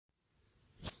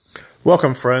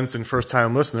Welcome, friends and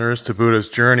first-time listeners, to Buddha's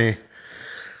Journey.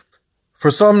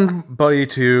 For somebody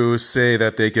to say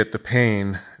that they get the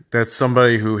pain, that's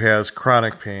somebody who has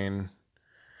chronic pain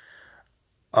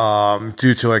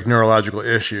due to neurological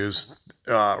issues,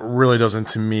 really doesn't,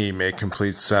 to me, make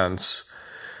complete sense.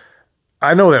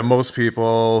 I know that most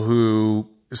people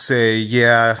who say,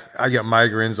 yeah, I get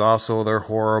migraines also, they're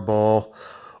horrible,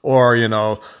 or,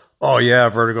 oh yeah,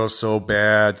 vertigo's so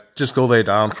bad, just go lay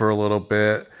down for a little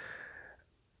bit.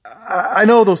 I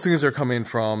know those things are coming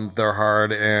from their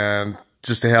heart and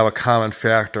just to have a common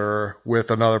factor with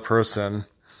another person,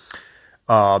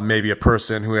 maybe a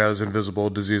person who has invisible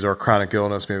disease or chronic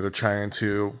illness, maybe they're trying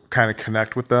to kind of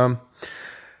connect with them.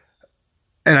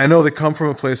 And I know they come from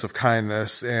a place of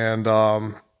kindness and,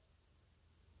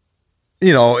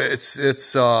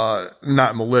 it's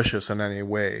not malicious in any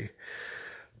way.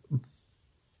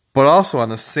 But also on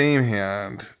the same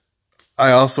hand,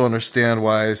 I also understand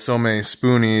why so many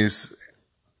spoonies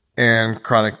and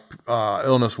chronic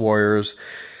illness warriors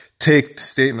take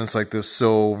statements like this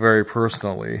so very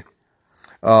personally.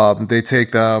 They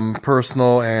take them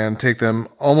personal and take them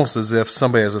almost as if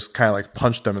somebody has just kind of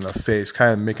punched them in the face,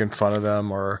 kind of making fun of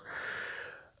them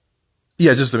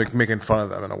just making fun of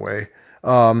them in a way.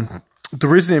 The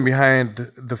reasoning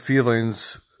behind the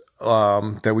feelings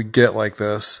that we get like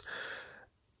this,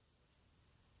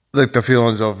 like the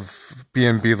feelings of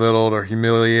being belittled or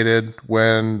humiliated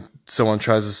when someone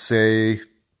tries to say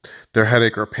their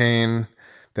headache or pain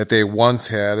that they once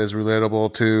had is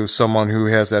relatable to someone who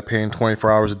has that pain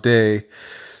 24 hours a day,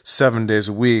 7 days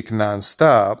a week,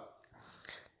 nonstop,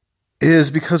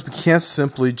 is because we can't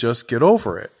simply just get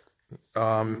over it.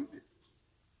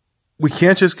 We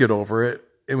can't just get over it,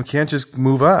 and we can't just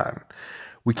move on.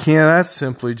 We cannot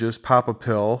simply just pop a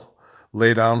pill,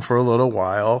 lay down for a little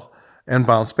while, and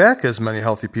bounce back as many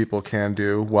healthy people can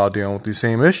do while dealing with these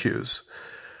same issues.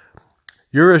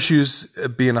 Your issues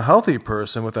being a healthy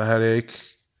person with a headache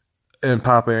and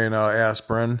popping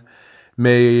aspirin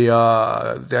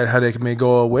that headache may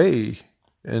go away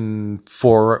in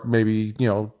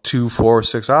 2, 4,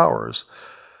 6 hours.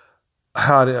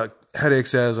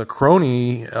 Headaches as a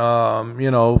crony,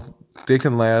 they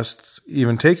can last,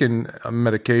 even taking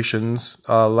medications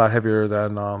a lot heavier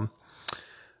than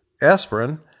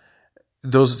aspirin.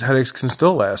 Those headaches can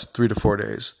still last 3 to 4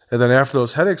 days. And then after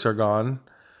those headaches are gone,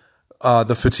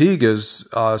 the fatigue is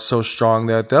so strong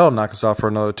that they'll knock us out for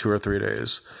another 2 or 3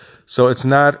 days. So it's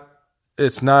not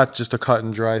just a cut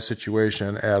and dry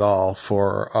situation at all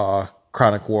for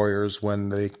chronic warriors when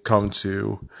they come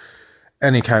to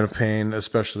any kind of pain,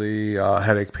 especially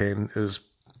headache pain is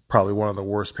probably one of the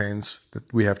worst pains that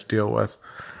we have to deal with.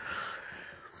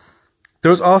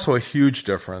 There's also a huge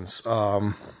difference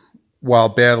while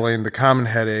battling the common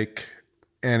headache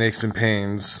and aches and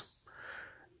pains,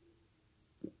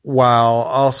 while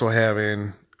also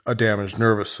having a damaged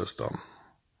nervous system.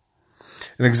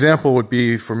 An example would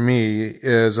be, for me,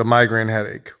 is a migraine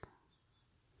headache.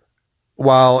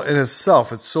 While in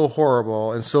itself it's so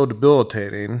horrible and so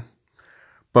debilitating,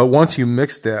 but once you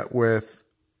mix that with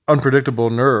an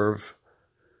unpredictable nervous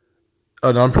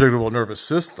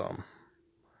system,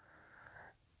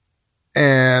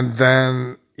 and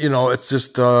then it's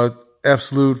just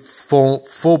absolute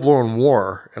full-blown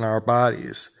war in our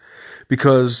bodies.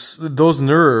 Because those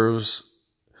nerves,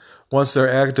 once they're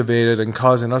activated and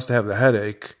causing us to have the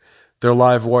headache, they're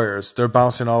live wires. They're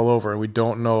bouncing all over, and we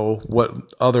don't know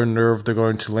what other nerve they're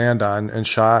going to land on and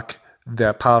shock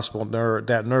that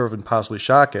nerve and possibly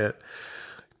shock it,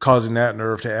 causing that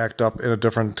nerve to act up in a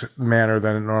different manner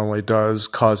than it normally does,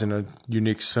 causing a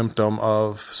unique symptom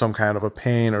of some kind of a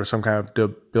pain or some kind of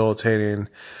debilitating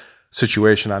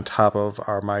situation on top of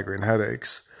our migraine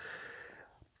headaches.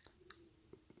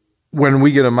 When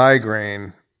we get a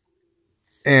migraine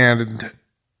and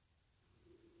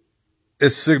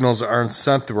its signals aren't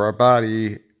sent through our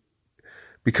body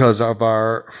because of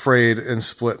our frayed and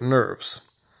split nerves,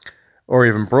 or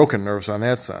even broken nerves on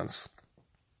that sense.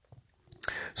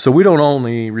 So we don't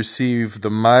only receive the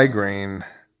migraine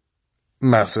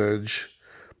message,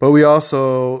 but we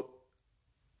also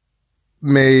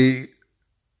may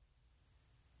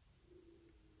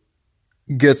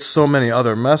get so many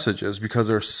other messages because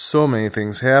there's so many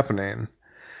things happening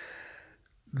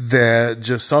that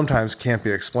just sometimes can't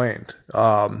be explained.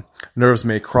 Nerves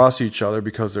may cross each other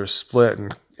because they're split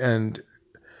and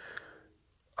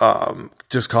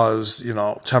just cause,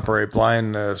 temporary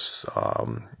blindness,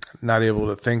 not able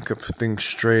to think of things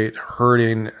straight,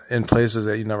 hurting in places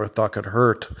that you never thought could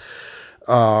hurt.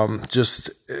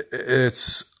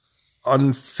 It's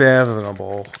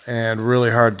unfathomable and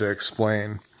really hard to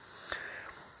explain.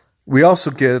 We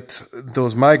also get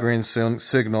those migraine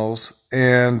signals,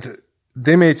 and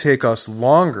they may take us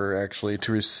longer actually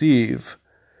to receive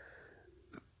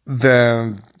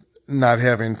than not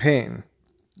having pain.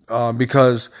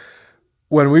 Because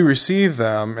when we receive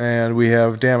them and we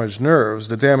have damaged nerves,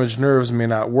 the damaged nerves may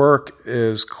not work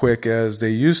as quick as they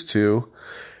used to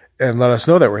and let us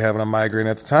know that we're having a migraine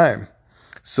at the time.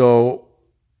 So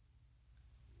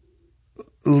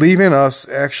leaving us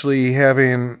actually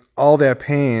having all that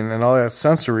pain and all the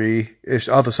sensory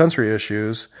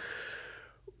issues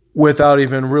without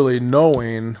even really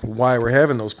knowing why we're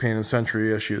having those pain and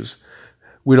sensory issues.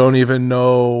 We don't even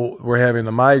know we're having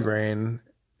the migraine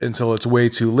until it's way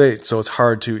too late. So it's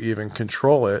hard to even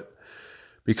control it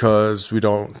because we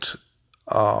don't,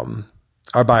 our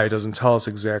body doesn't tell us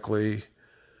exactly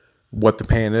what the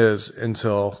pain is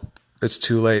until it's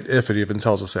too late, if it even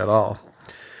tells us at all.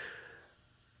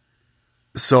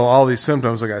 So all these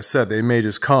symptoms, like I said, they may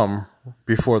just come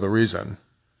before the reason.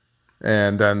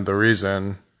 And then the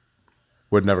reason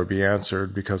would never be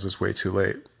answered because it's way too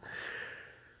late.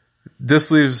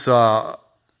 This leaves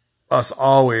us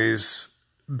always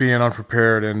being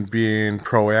unprepared and being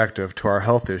proactive to our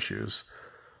health issues.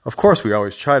 Of course, we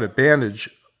always try to bandage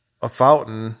a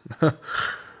fountain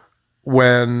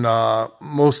when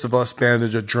most of us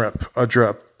bandage a drip.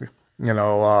 You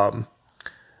know,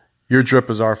 your drip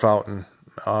is our fountain.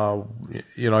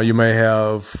 You know, you may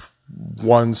have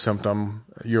one symptom.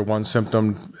 Your one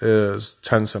symptom is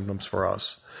 10 symptoms for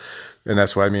us. And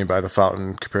that's what I mean by the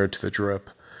fountain compared to the drip.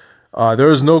 There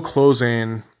is no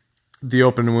closing the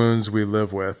open wounds we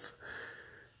live with.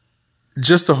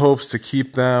 Just the hopes to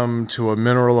keep them to a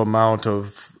minimal amount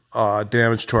of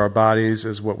damage to our bodies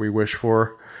is what we wish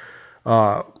for.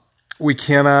 We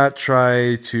cannot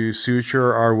try to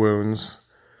suture our wounds,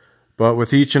 but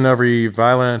with each and every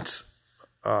violent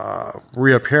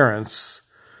reappearance,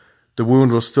 the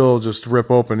wound will still just rip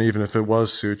open even if it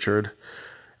was sutured.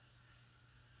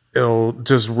 It'll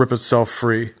just rip itself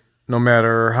free, no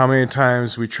matter how many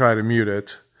times we try to mute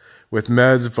it. With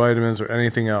meds, vitamins, or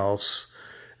anything else,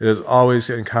 it is always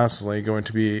and constantly going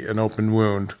to be an open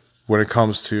wound when it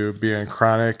comes to being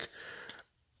chronic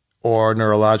or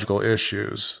neurological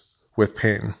issues with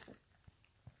pain.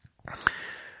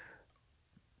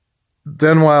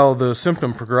 Then while the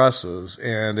symptom progresses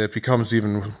and it becomes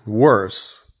even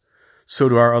worse, so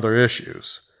do our other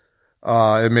issues.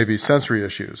 It may be sensory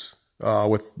issues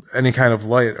with any kind of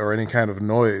light or any kind of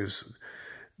noise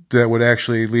that would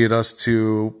actually lead us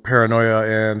to paranoia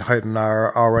and heighten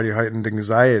our already heightened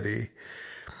anxiety.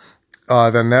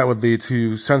 Then that would lead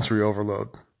to sensory overload.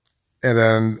 And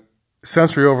then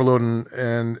sensory overload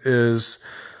and is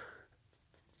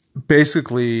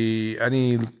basically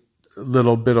any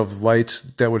little bit of light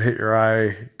that would hit your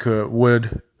eye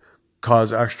would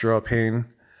cause extra pain.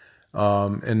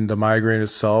 In the migraine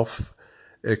itself,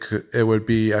 it would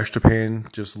be extra pain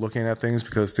just looking at things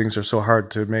because things are so hard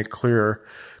to make clear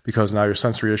because now your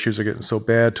sensory issues are getting so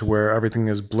bad to where everything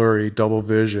is blurry, double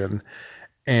vision,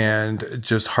 and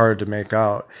just hard to make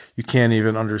out. You can't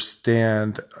even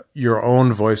understand your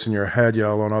own voice in your head,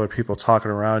 let alone other people talking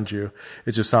around you.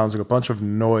 It just sounds like a bunch of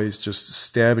noise just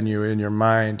stabbing you in your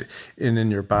mind and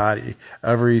in your body.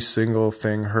 Every single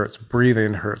thing hurts.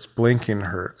 Breathing hurts. Blinking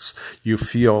hurts. You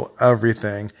feel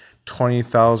everything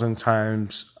 20,000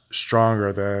 times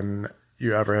stronger than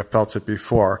you ever have felt it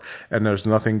before, and there's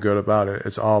nothing good about it.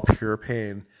 It's all pure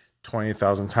pain,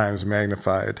 20,000 times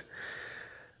magnified.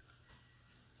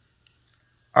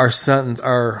 Our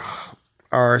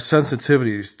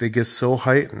sensitivities, they get so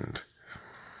heightened.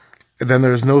 And then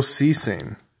there's no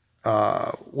ceasing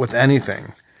with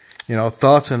anything.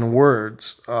 Thoughts and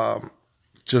words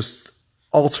just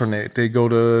alternate. They go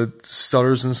to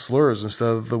stutters and slurs instead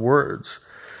of the words.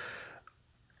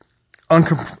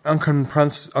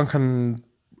 Uncomprehensive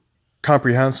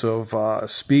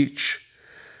speech.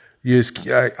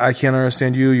 I can't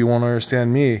understand you, you won't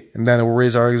understand me. And then it will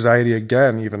raise our anxiety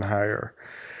again even higher.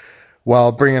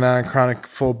 While bringing on chronic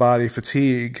full body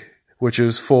fatigue, which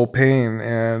is full pain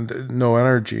and no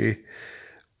energy.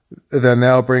 Then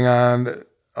that'll bring on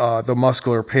the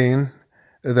muscular pain,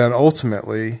 and then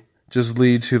ultimately just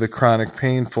lead to the chronic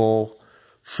painful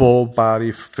full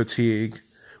body fatigue,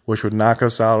 which would knock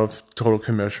us out of total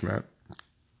commitment.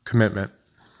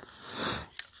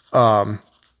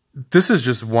 This is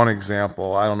just one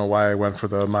example. I don't know why I went for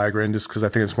the migraine, just because I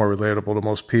think it's more relatable to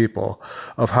most people,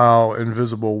 of how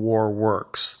invisible war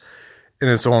works in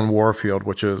its own war field,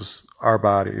 which is our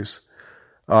bodies.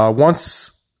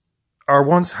 Once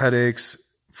headaches,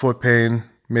 foot pain,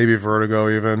 maybe vertigo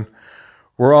even,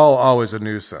 we're all always a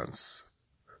nuisance.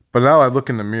 But now I look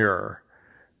in the mirror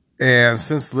And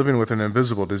since living with an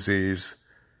invisible disease,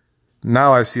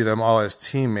 now I see them all as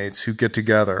teammates who get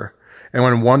together. And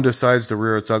when one decides to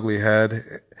rear its ugly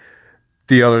head,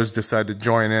 the others decide to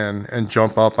join in and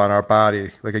jump up on our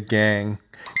body like a gang,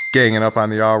 ganging up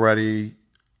on our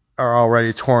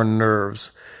already torn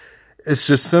nerves. It's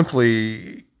just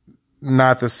simply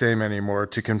not the same anymore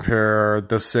to compare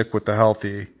the sick with the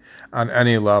healthy on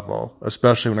any level,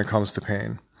 especially when it comes to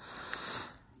pain.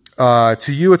 To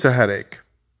you, it's a headache.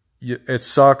 It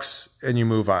sucks and you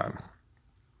move on.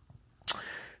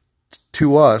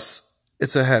 To us,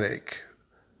 it's a headache.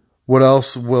 What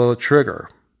else will it trigger?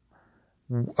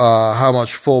 How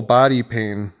much full body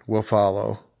pain will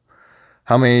follow?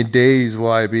 How many days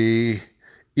will I be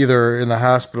either in the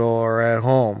hospital or at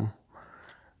home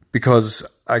because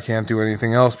I can't do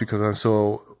anything else because I'm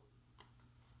so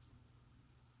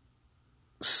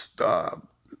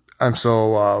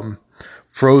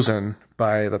frozen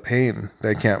by the pain that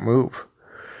I can't move?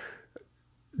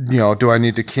 Do I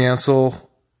need to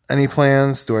cancel any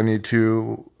plans? Do I need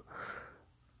to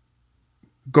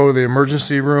go to the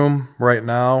emergency room right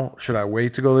now? Should I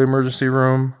wait to go to the emergency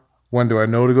room? When do I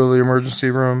know to go to the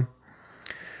emergency room?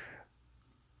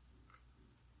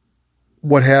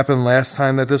 What happened last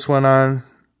time that this went on?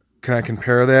 Can I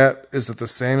compare that? Is it the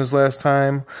same as last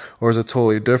time? Or is it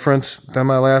totally different than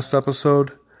my last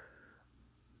episode?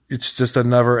 It's just a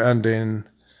never-ending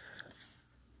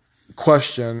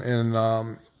question in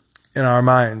our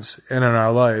minds and in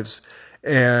our lives.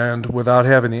 And without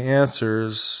having the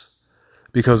answers,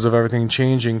 because of everything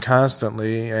changing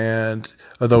constantly, and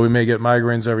although we may get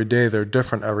migraines every day, they're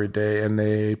different every day, and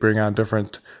they bring on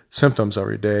different symptoms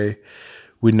every day.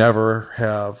 We never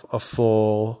have a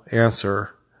full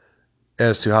answer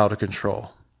as to how to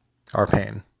control our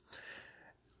pain.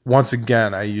 Once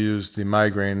again, I use the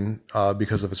migraine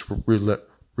because of its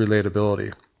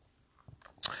relatability.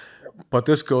 But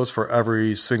this goes for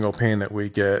every single pain that we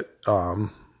get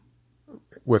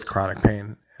with chronic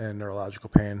pain and neurological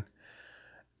pain.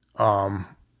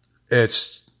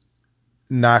 It's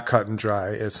not cut and dry.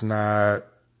 It's not,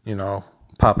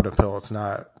 popping a pill. It's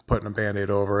not putting a Band-Aid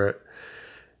over it.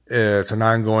 It's an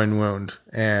ongoing wound,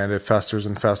 and it festers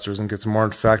and festers and gets more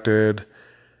infected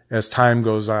as time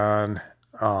goes on,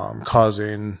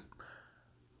 causing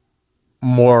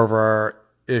more of our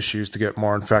issues to get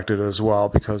more infected as well,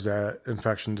 because that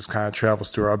infection just kind of travels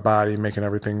through our body, making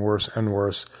everything worse and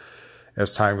worse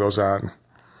as time goes on.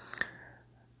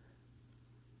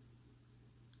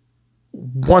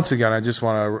 Once again, I just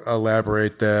want to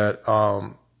elaborate that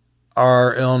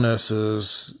our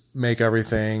illnesses make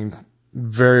everything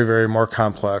very, very more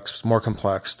complex,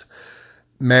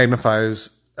 magnifies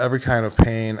every kind of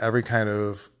pain, every kind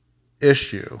of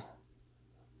issue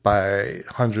by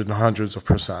hundreds and hundreds of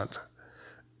percent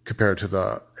compared to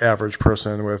the average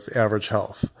person with average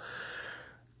health.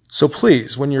 So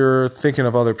please, when you're thinking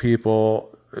of other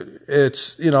people,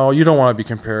 it's, you don't want to be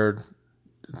compared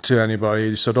to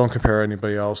anybody, so don't compare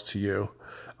anybody else to you.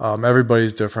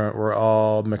 Everybody's different. We're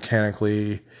all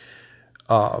mechanically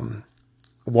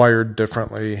wired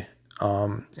differently,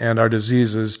 and our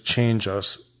diseases change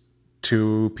us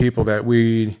to people that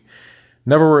we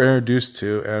never were introduced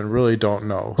to and really don't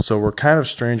know. So we're kind of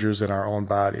strangers in our own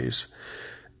bodies.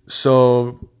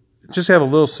 So just have a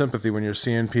little sympathy when you're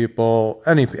seeing people,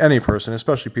 any person,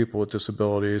 especially people with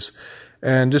disabilities,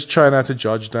 and just try not to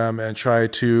judge them and try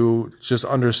to just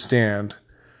understand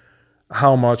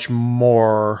how much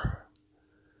more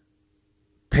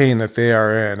pain that they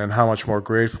are in and how much more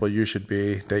grateful you should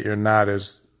be that you're not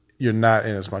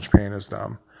in as much pain as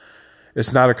them.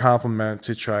 It's not a compliment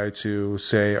to try to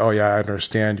say, "Oh yeah, I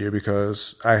understand you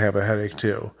because I have a headache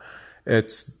too."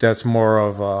 That's more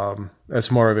of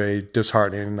a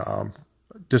disheartening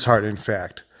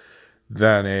fact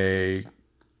than a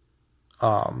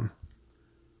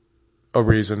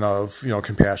reason of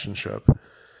compassionship.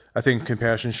 I think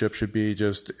companionship should be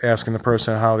just asking the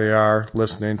person how they are,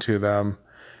 listening to them,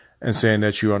 and saying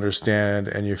that you understand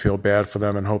and you feel bad for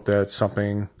them and hope that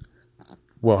something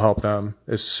will help them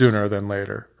sooner than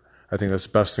later. I think that's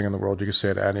the best thing in the world you can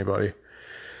say to anybody.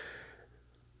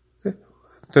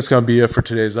 That's going to be it for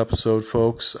today's episode,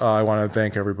 folks. I want to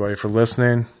thank everybody for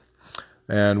listening.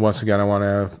 And once again, I want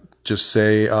to just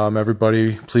say,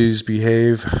 everybody, please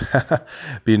behave,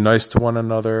 be nice to one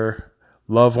another,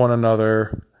 love one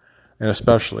another, and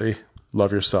especially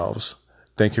love yourselves.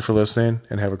 Thank you for listening,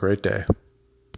 and have a great day.